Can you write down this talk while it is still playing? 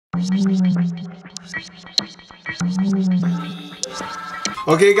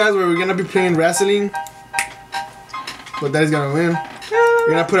Okay, guys, we're gonna be playing wrestling. But Daddy's gonna win. We're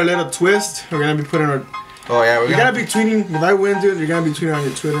gonna put a little twist. We're gonna be putting our. Oh yeah, we're gonna be tweeting. If I win, dude, you're gonna be tweeting on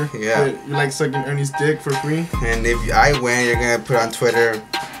your Twitter. Yeah. You like sucking Ernie's dick for free. And if I win, you're gonna put on Twitter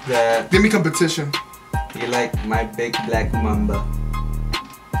that. Give me competition. You like my big black mamba.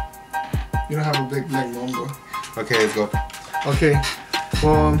 You don't have a big black mamba. Okay, let's go. Okay.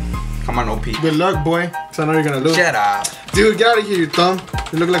 Well. Come on, OP. Good luck, boy. Cause I know you're gonna lose. Shut up. Dude, get out of here, you thumb.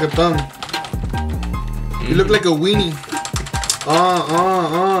 You look like a thumb. You look like a weenie.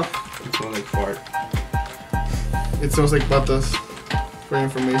 It smells like fart. It smells like patas. For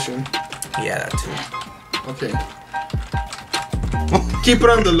information. Yeah, that too. Okay. Keep it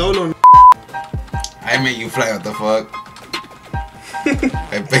on the low. I made you fly. What the fuck?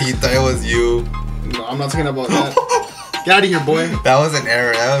 I bet you thought it was you. No, I'm not talking about that. Get out of here, boy. That was an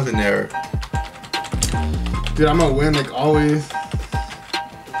error. That was an error. Dude, I'm gonna win like always.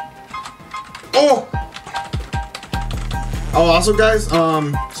 Oh! Oh, also guys,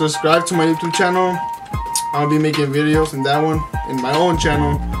 subscribe to my YouTube channel. I'll be making videos in that one, in my own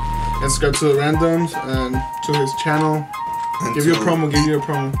channel. And subscribe to the randoms and to his channel. And Give you a promo.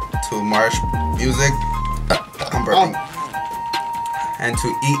 To Marsh Music. I'm burping. And to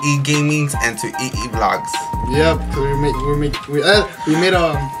EE Gamings and to EE Vlogs. Yep, cause we made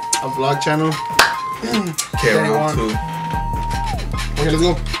a vlog channel. Okay, round 2. Okay, let's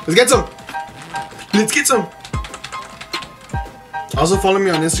go. Let's get some. Let's get some. Also follow me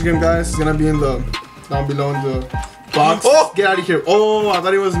on Instagram, guys. It's gonna be in the down below in the box. Oh, get out of here. Oh, I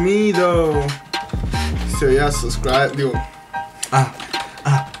thought it was me though. So yeah, subscribe, dude.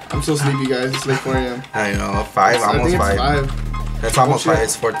 I'm so sleepy, guys. It's like 4 AM. I know, 5, almost 5. 5. That's almost 5.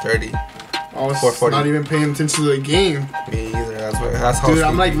 It's 4:30. I was not even paying attention to the game. Me either. That's how. Dude,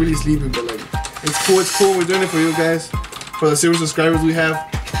 I'm like really sleepy, but like it's cool. It's cool. We're doing it for you guys. For the 0 subscribers we have.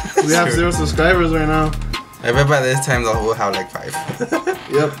 We have 0 subscribers right now. I bet by this time we'll have like 5.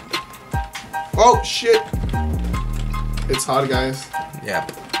 Yep. Oh shit! It's hot, guys.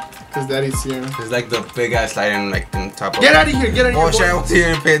 Yep. Cause Daddy's here. It's like the big ass sliding like on top of. Get out of here! Get out of here! Oh shit! I wasn't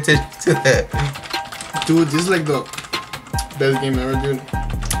even pay attention to that. Dude, this is like the best game ever, dude.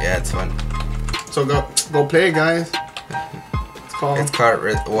 Yeah, it's fun. So go play it, guys. It's called.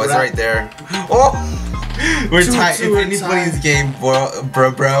 What's right there? Oh, we're tied. If anybody's game, bro.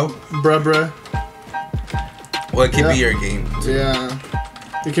 Well, it can be your game. Yeah,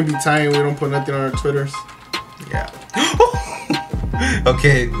 it can be tied. We don't put nothing on our Twitters. Yeah.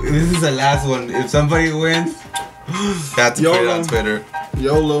 Okay, this is the last one. If somebody wins, they have to put it on Twitter.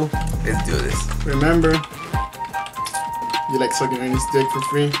 YOLO. Let's do this. Remember, you like sucking Ernie's dick for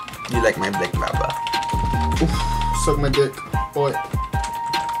free. You like my black mamba. Oof, suck my dick, boy.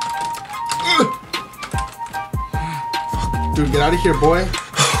 Dude, get out of here, boy.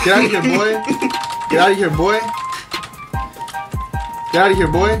 Get out of here, boy. Get out of here, boy. Get out of here,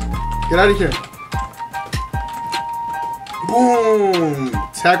 boy. Get out of here. Boom.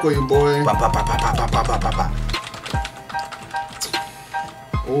 Tackle you, boy.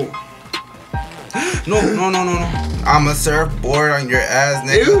 Oh. No. I'm a surfboard on your ass,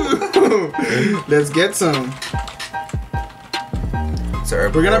 nigga. Ew. Let's get some.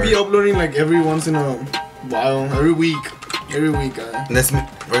 Surfboard. We're gonna be uploading like every once in a while, every week, guys.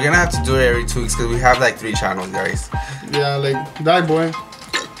 We're gonna have to do it every 2 weeks because we have like 3 channels, guys. Yeah, like die, boy.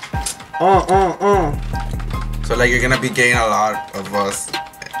 So like you're gonna be getting a lot of us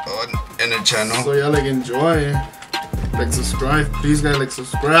in the channel. So yeah, like enjoy, like subscribe, please, guys, like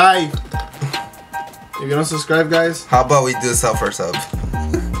subscribe. If you don't subscribe, guys, how about we do sub for sub?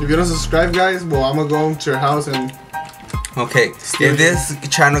 If you don't subscribe, guys, well, I'm gonna go to your house and. Okay, if this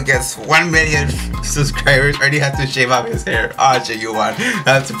channel gets 1 million subscribers, Ernie has to shave off his hair. Oh shit, you won. I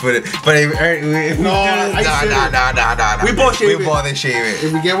have to put it. But if No. We both shave it. We both shave it.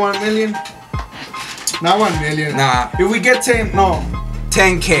 If we get 1 million, not 1 million. Nah. If we get 10, no.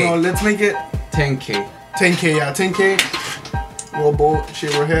 10K. No, let's make it 10K. 10K, yeah, 10K. We'll both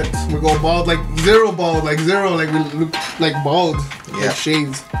shave our heads. We go bald, like zero, like we look like bald. Yeah. Like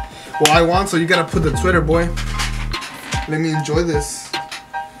shades. Well, I want, so you gotta put the Twitter, boy. Let me enjoy this.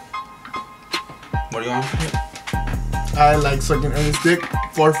 What do you want? I like sucking Ernie's dick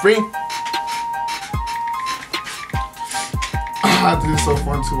for free. This is so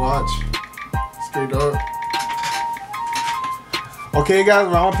fun to watch. Straight up. Okay, guys,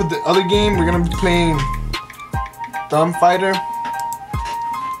 we're gonna put the other game. We're gonna be playing Thumb Fighter.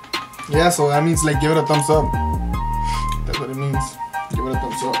 Yeah, so that means like give it a thumbs up. That's what it means. Give it a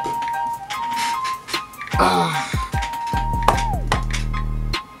thumbs up.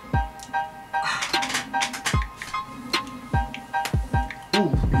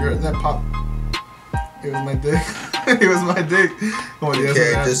 that pop. It was my dick. It was my dick. Oh,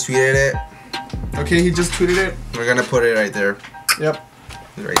 okay, just tweeted it. Okay, he just tweeted it. We're gonna put it right there. Yep.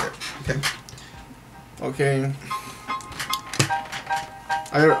 Right there. Okay. Okay.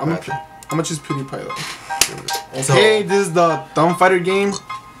 I'm gonna choose PewDiePie though. Okay, this is the Thumb Fighter game.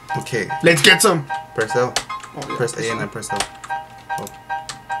 Okay. Let's get some. Press L. Oh, yeah, press A and then press L. Oh.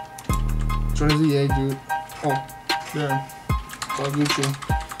 Which one is the A, dude? Oh, there. Oh, Gucci.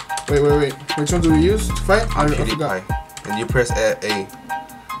 Wait. Which one do we use to fight? I forgot. And you press A.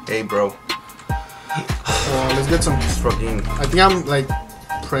 A, bro. Let's get some. Fucking. I think I'm like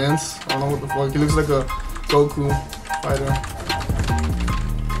Prince. I don't know what the fuck. He looks like a Goku fighter.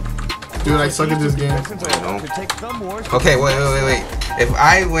 Dude, I suck at this game. Okay, wait. If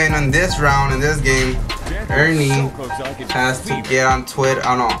I win on this round in this game, Ernie has to get on Twitter.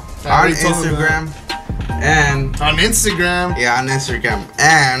 Oh no, on Instagram and on Instagram. Yeah, on Instagram,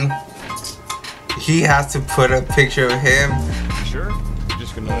 and he has to put a picture of him. Sure.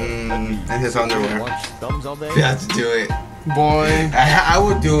 In his underwear. You have to do it. Boy. I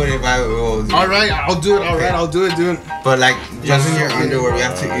would do it if I was. Alright, I'll do it. Alright, I'll do it, dude. But like, just in your underwear, we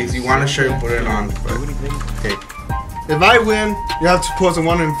have to. If you want a shirt, put it on. But, okay. If I win, you have to post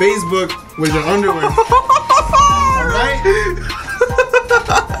one on Facebook with your underwear. Alright?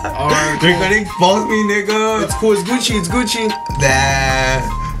 Alright. You're gonna expose me, nigga. It's cool. It's Gucci. It's Gucci.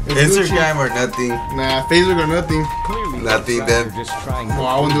 Nah. Instagram or nothing. Nah, Facebook or nothing. Nothing then. Well,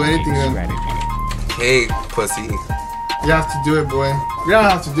 I won't do anything then. Hey, pussy. You have to do it, boy. You don't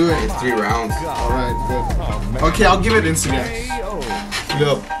have to do it. It's 3 rounds. Alright, good. Okay, I'll give it Instagram.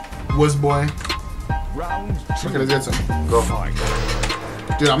 Look, Woods boy. Okay, let's get some. Go.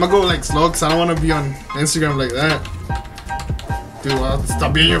 Dude, I'm gonna go like slow because I don't want to be on Instagram like that. Dude, I'll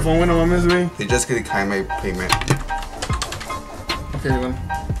stop being your phone when I'm on misery. They just get decline my payment. Okay, one.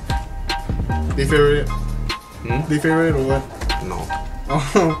 They favorite it? They favorite it or what? No.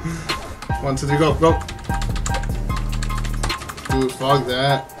 Oh. 1, 2, 3, go. Dude, fuck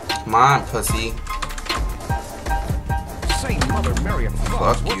that. Come on, pussy. Say, Mother Mary of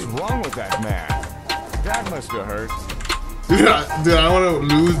Fuck What's you. wrong with that man? That must have hurt. Dude, I don't want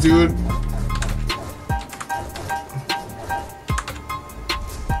to lose, dude.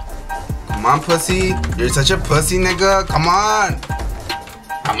 Come on, pussy. You're such a pussy, nigga. Come on.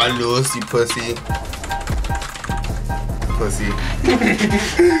 I'ma lose, you pussy. Pussy.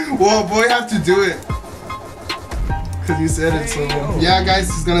 Well, boy, have to do it. Because he said it, so. Yeah, guys,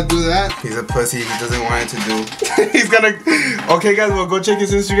 he's gonna do that. He's a pussy. He doesn't want it to do. He's gonna. Okay, guys, well, go check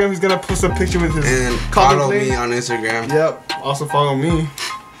his Instagram. He's gonna post a picture with his. And follow me on Instagram. Yep. Also follow me.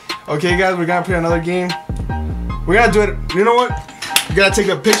 Okay, guys, we're gonna play another game. We're gonna do it. You know what? We gotta take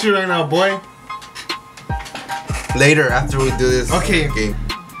a picture right now, boy. Later, after we do this game.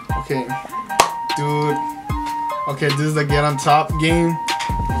 Okay. Dude. Okay, this is the get on top game.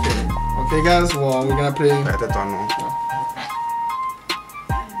 Okay, guys, well, we're gonna play.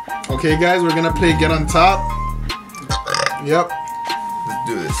 Okay, guys, we're gonna play get on top. Yep. Let's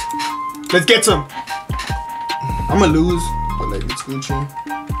do this. Let's get some. I'm gonna lose, but like it's Gucci.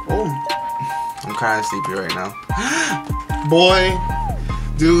 Oh. I'm kind of sleepy right now. Boy.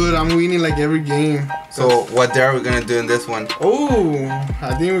 Dude, I'm winning like every game. So, what dare are we gonna do in this one? Oh,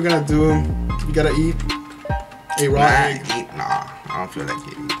 I think we're gonna do. You gotta eat a raw egg. Nah, I don't feel like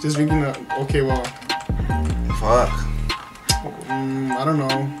eating. Just drinking a. Okay, well. Fuck. I don't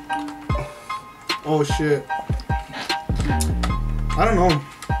know. Oh shit. I don't know.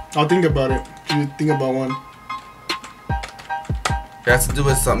 I'll think about it. You think about one. It has to do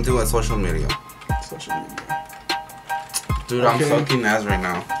with something with social media. Social media. Dude, Okay. I'm fucking ass right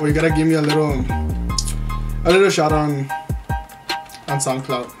now. Well, you gotta give me a little shout on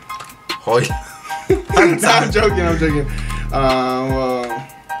SoundCloud. Hoy. I'm joking.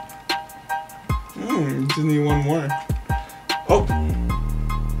 Just need one more. Oh.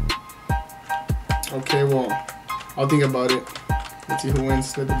 Okay, well, I'll think about it. Let's see who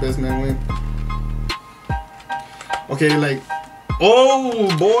wins. Let the best man win. Okay, like, oh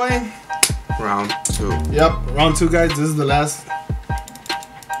boy. Round 2. Yep, round 2, guys. This is the last.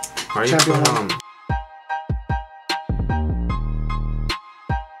 Are you champion from?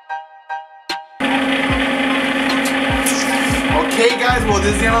 Okay, guys. Well,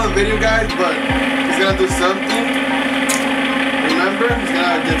 this is the end of the video, guys. But he's gonna do something. Remember, he's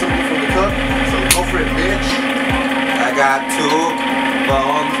gonna get something from the cup. So go for it, bitch. I got 2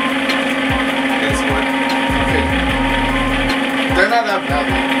 bones. Guess what? Okay. They're not that bad.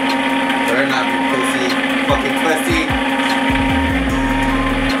 Better not be pussy. Fucking pussy.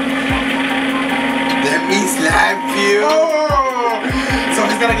 Let me slap you. Oh! So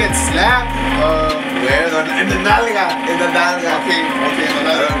his gonna get slapped. Where? In the nalga. In the nalga. Okay, in the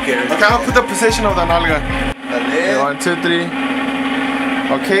nalga. I don't care. Okay, I'll put the position of the nalga. Okay, 1, 2, 3.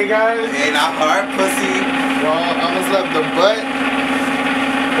 Okay, guys. Hey, not hard, pussy. Well, I'm gonna slap the butt.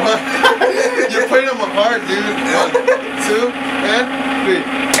 What? You're putting them hard, dude. 1, 2, and 3.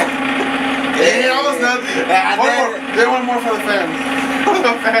 Hey, almost nothing. One more. Get one more for the fans. For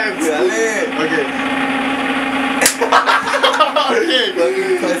the fans. Okay. Okay.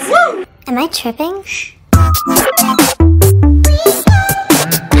 Am I tripping?